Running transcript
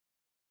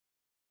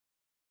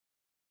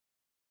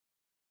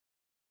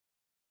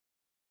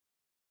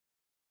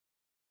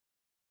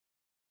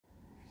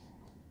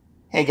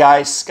Hey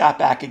guys, Scott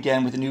back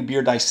again with a new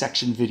beer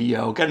dissection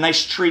video. Got a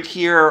nice treat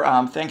here,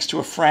 thanks to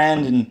a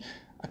friend and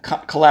a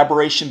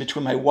collaboration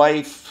between my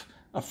wife,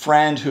 a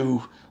friend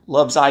who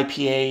loves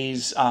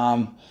IPAs.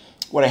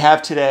 What I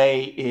have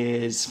today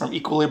is from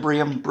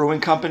Equilibrium Brewing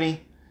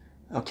Company,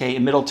 okay,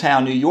 in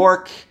Middletown, New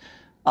York.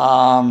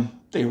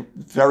 They're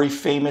very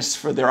famous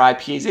for their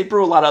IPAs. They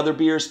brew a lot of other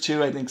beers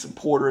too, I think some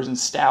porters and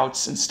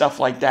stouts and stuff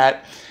like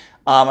that.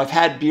 I've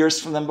had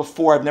beers from them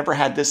before. I've never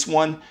had this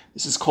one.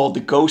 This is called the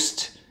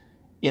Ghost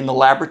in the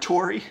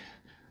Laboratory.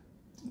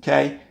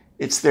 Okay,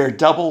 it's their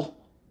double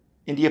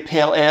India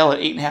Pale Ale at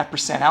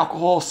 8.5%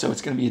 alcohol, so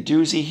it's going to be a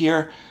doozy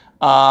here.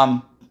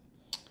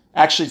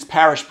 Actually, it's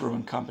Parish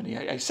Brewing Company.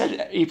 I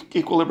said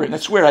Equilibrium.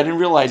 That's weird. I didn't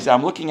realize that.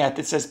 I'm looking at it.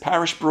 It says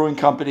Parish Brewing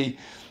Company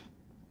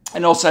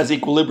and also has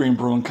Equilibrium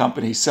Brewing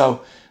Company.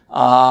 So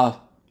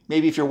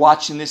maybe if you're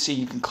watching this,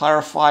 you can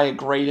clarify it.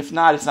 Great. If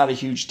not, it's not a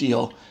huge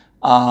deal.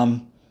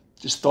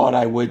 Just thought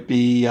I would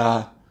be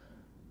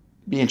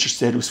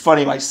interested. It was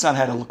funny, my son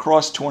had a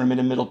lacrosse tournament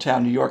in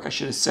Middletown, New York. I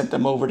should have sent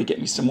them over to get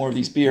me some more of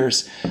these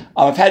beers.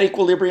 I've had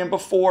Equilibrium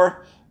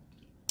before.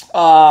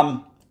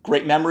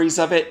 Great memories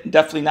of it.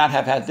 Definitely not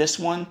have had this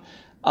one.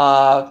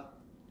 And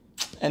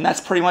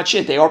that's pretty much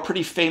it. They are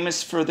pretty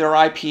famous for their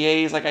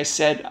IPAs, like I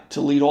said,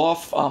 to lead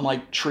off,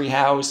 like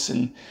Treehouse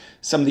and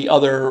some of the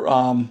other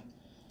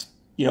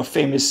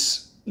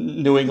famous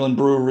New England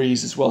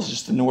breweries, as well as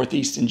just the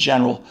Northeast in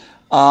general.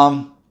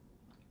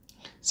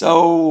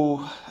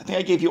 So I think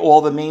I gave you all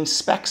the main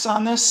specs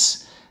on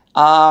this.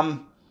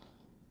 Again,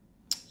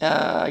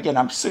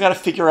 I'm still got to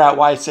figure out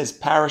why it says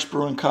Parish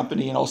Brewing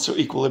Company and also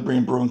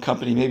Equilibrium Brewing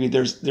Company. Maybe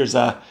there's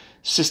a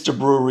sister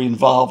brewery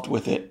involved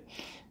with it.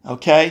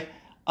 Okay.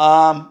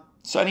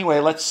 So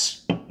anyway,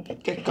 let's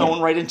get going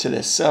right into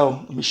this.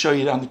 So let me show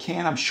you it on the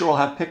can. I'm sure I'll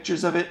have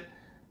pictures of it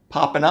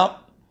popping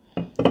up.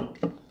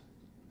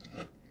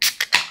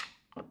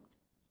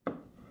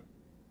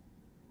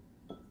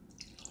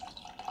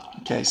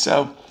 Okay,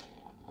 so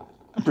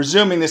I'm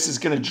presuming this is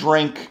going to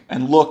drink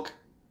and look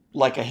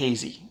like a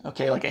hazy,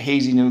 okay, like a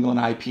hazy New England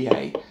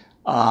IPA.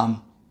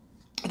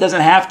 It doesn't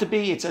have to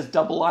be. It says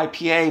double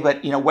IPA,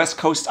 but, West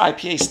Coast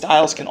IPA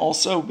styles can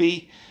also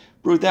be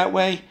brewed that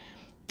way.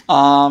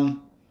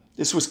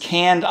 This was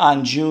canned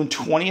on June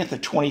 20th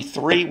of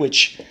 23,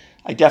 which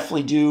I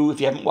definitely do. If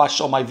you haven't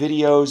watched all my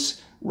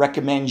videos,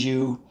 recommend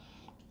you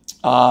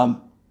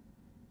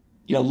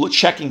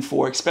checking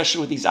for,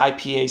 especially with these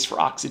IPAs, for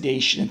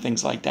oxidation and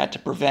things like that, to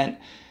prevent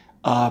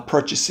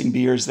purchasing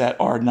beers that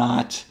are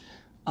not,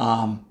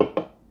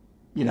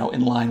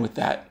 in line with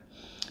that.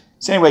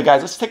 So anyway,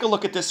 guys, let's take a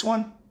look at this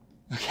one.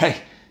 Okay,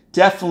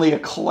 definitely a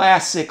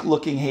classic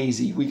looking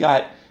hazy. We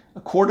got a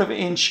 1/4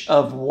 inch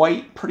of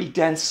white, pretty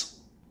dense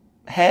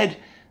head,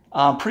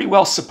 pretty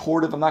well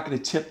supportive. I'm not going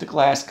to tip the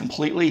glass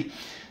completely.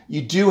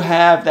 You do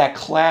have that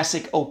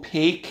classic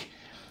opaque.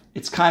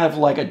 It's kind of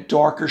like a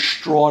darker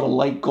straw to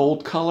light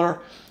gold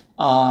color.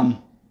 A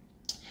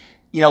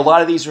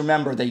lot of these,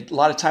 remember, a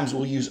lot of times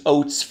we'll use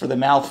oats for the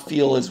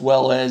mouthfeel, as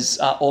well as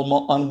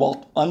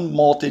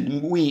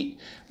unmalted wheat,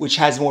 which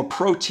has more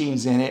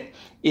proteins in it.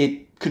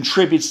 It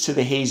contributes to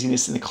the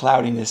haziness and the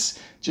cloudiness,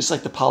 just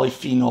like the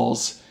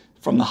polyphenols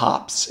from the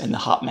hops and the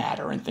hop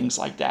matter and things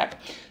like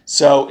that.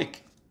 So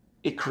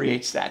it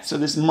creates that. So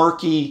this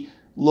murky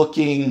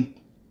looking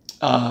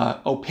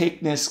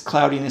opaqueness,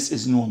 cloudiness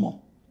is normal.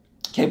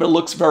 Okay, but it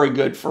looks very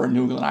good for a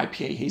New England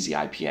IPA, hazy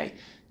IPA.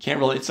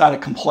 It's not a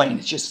complaint,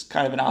 it's just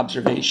kind of an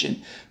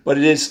observation, but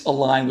it is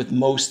aligned with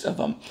most of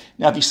them.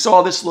 Now, if you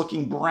saw this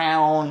looking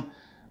brown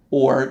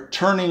or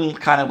turning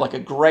kind of like a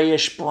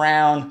grayish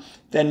brown,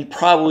 then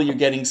probably you're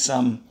getting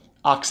some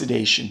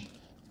oxidation.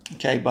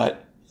 Okay,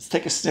 but let's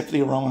take a sniff of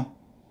the aroma.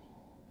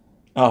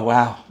 Oh,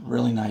 wow,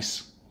 really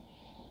nice.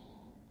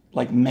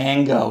 Like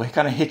mango, it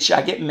kind of hits you.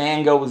 I get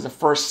mango was the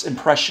first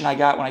impression I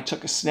got when I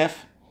took a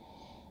sniff.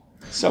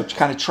 So it's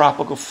kind of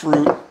tropical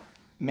fruit,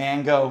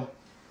 mango.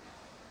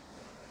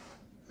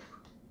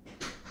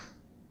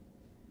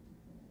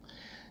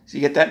 So you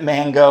get that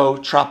mango,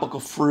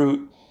 tropical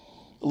fruit,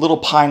 a little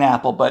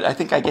pineapple, but I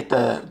think I get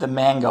the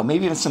mango,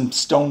 maybe even some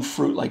stone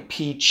fruit like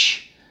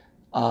peach,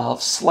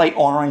 slight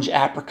orange,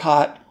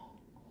 apricot.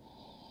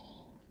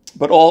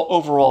 But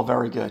overall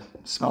very good.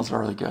 It smells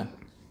really good.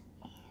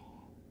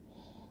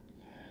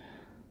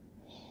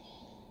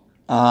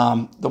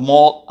 The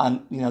malt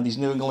on these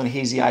New England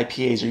hazy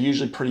IPAs are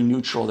usually pretty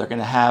neutral. They're going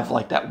to have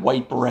like that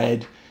white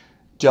bread,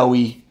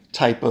 doughy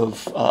type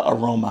of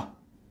aroma.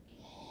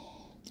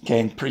 Okay,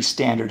 and pretty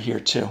standard here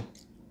too.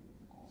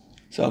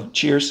 So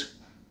cheers.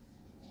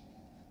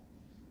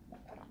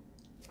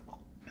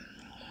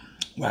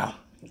 Wow.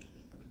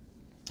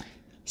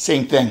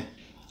 Same thing.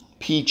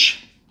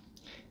 Peach,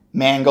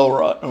 mango,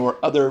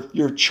 or other,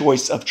 your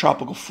choice of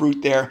tropical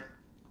fruit there.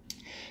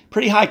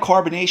 Pretty high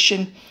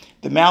carbonation.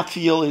 The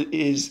mouthfeel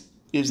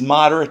is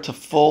moderate to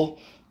full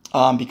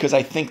because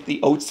I think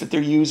the oats that they're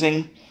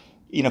using,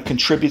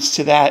 contributes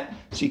to that.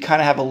 So you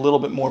kind of have a little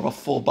bit more of a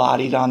full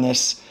bodied on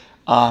this.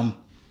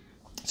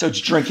 So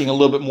it's drinking a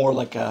little bit more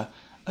like a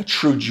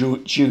true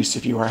juice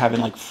if you were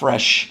having like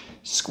fresh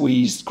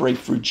squeezed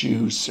grapefruit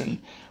juice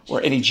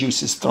or any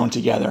juices thrown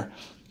together.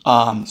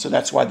 So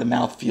that's why the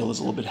mouthfeel is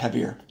a little bit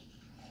heavier.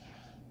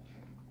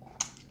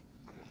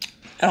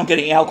 I don't get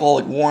any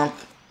alcoholic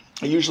warmth.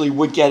 I usually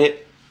would get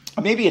it,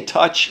 maybe a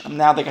touch.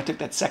 Now that I took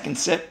that second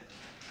sip.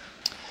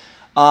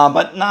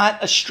 But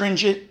not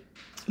astringent,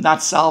 not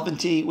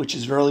solventy, which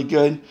is really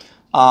good.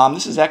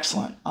 This is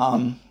excellent.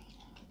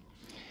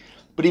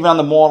 But even on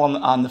the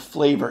malt, on the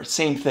flavor,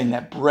 same thing,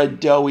 that bread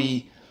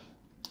doughy,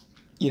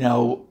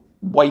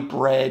 white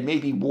bread,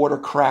 maybe water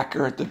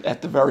cracker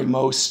at the very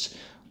most.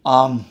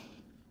 But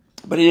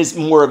it is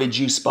more of a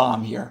juice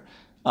bomb here.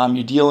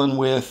 You're dealing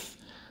with,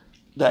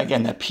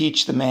 that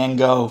peach, the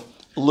mango,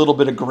 a little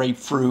bit of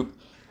grapefruit,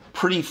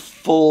 pretty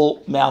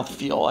full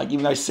mouthfeel. Like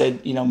even though I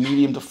said,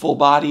 medium to full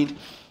bodied,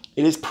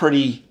 it is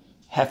pretty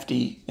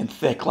hefty and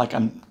thick, like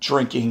I'm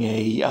drinking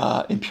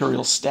a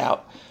imperial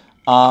stout.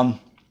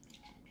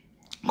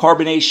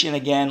 Carbonation,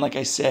 again, like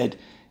I said,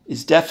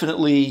 is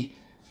definitely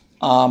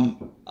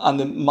on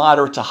the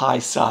moderate to high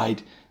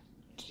side.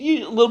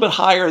 A little bit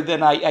higher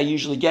than I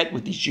usually get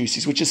with these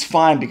juices, which is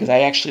fine because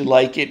I actually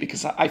like it,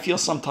 because I feel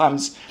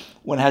sometimes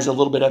when it has a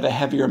little bit of a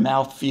heavier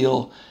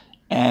mouthfeel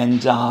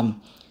and,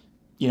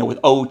 with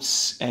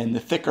oats and the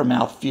thicker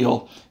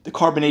mouthfeel, the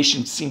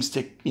carbonation seems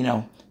to,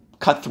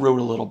 cut through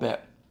it a little bit.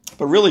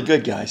 But really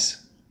good,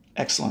 guys.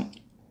 Excellent.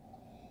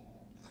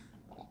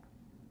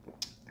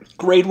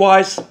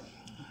 Grade-wise,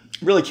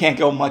 really can't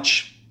go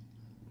much.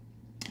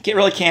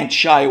 Really can't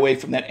shy away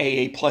from that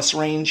AA plus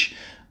range,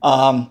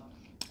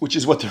 which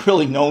is what they're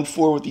really known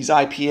for with these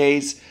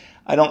IPAs.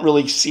 I don't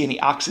really see any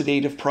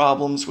oxidative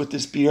problems with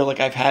this beer like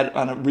I've had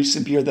on a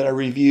recent beer that I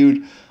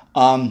reviewed.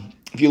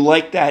 If you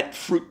like that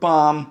fruit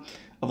bomb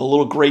of a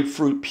little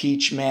grapefruit,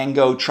 peach,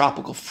 mango,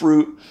 tropical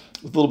fruit,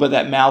 with a little bit of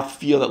that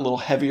mouthfeel, that little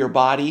heavier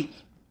body,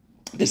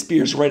 this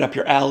beer is right up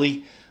your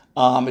alley.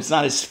 It's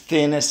not as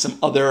thin as some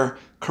other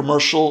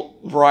commercial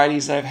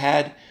varieties that I've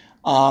had.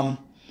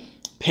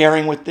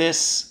 Pairing with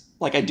this,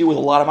 like I do with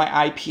a lot of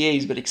my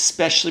IPAs, but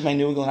especially my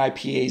New England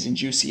IPAs and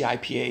juicy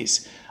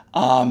IPAs,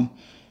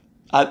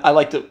 I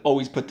like to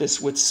always put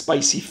this with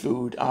spicy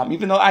food.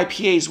 Even though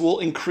IPAs will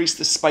increase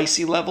the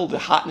spicy level, the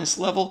hotness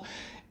level,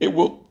 it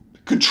will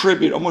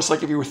contribute, almost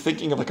like if you were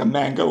thinking of like a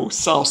mango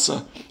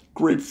salsa,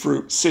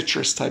 grapefruit,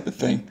 citrus type of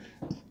thing.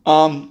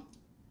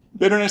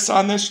 Bitterness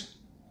on this,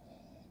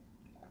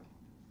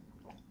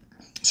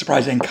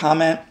 surprised I didn't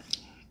comment.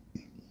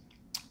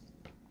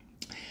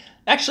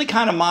 Actually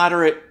kind of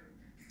moderate,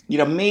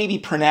 maybe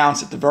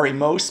pronounced at the very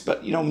most,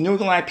 but, New England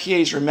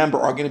IPAs, remember,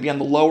 are going to be on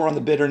the lower on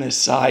the bitterness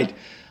side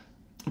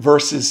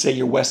versus, say,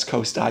 your West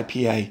Coast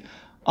IPA.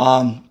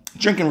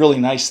 Drinking really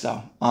nice,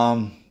 though.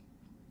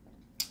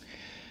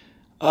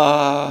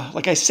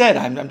 Like I said,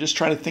 I'm just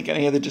trying to think of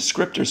any other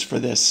descriptors for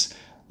this.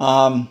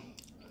 On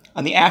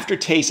the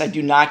aftertaste, I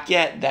do not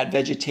get that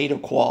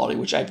vegetative quality,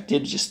 which I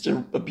did just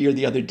a beer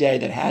the other day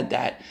that had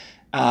that.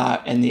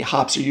 And the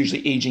hops are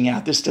usually aging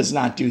out. This does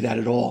not do that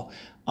at all.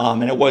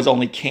 And it was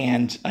only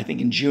canned, I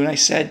think, in June, I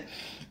said.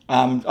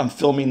 I'm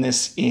filming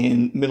this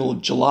in middle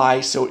of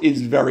July, so it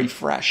is very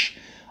fresh.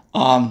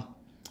 So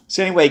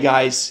anyway,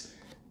 guys,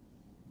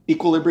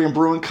 Equilibrium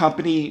Brewing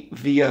Company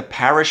via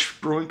Parish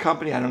Brewing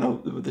Company. I don't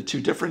know the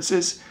two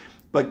differences,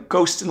 but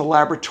Ghost in the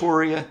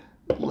Laboratory,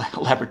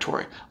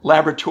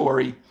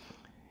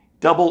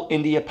 Double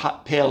India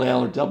Pale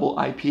Ale or Double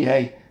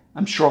IPA.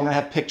 I'm sure I'm going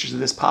to have pictures of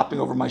this popping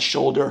over my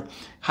shoulder.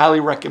 Highly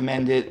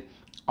recommend it.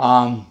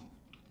 One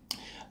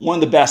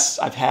of the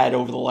best I've had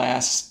over the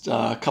last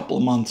couple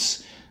of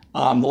months.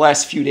 The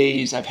last few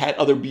days, I've had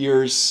other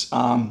beers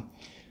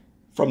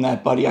from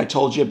that buddy I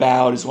told you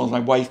about, as well as my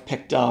wife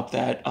picked up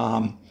that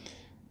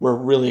were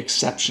really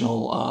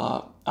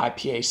exceptional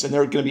IPAs. And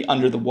they're going to be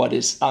under the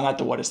not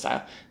the what is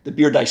style, the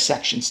beer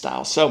dissection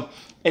style. So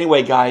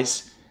anyway,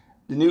 guys,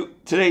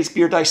 today's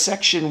beer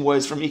dissection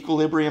was from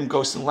Equilibrium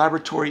Ghost in the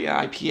Laboratory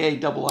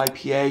IPA, Double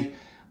IPA.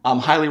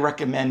 Highly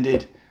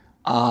recommended.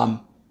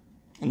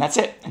 And that's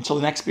it. Until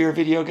the next beer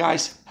video,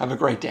 guys, have a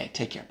great day.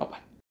 Take care.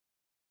 Bye-bye.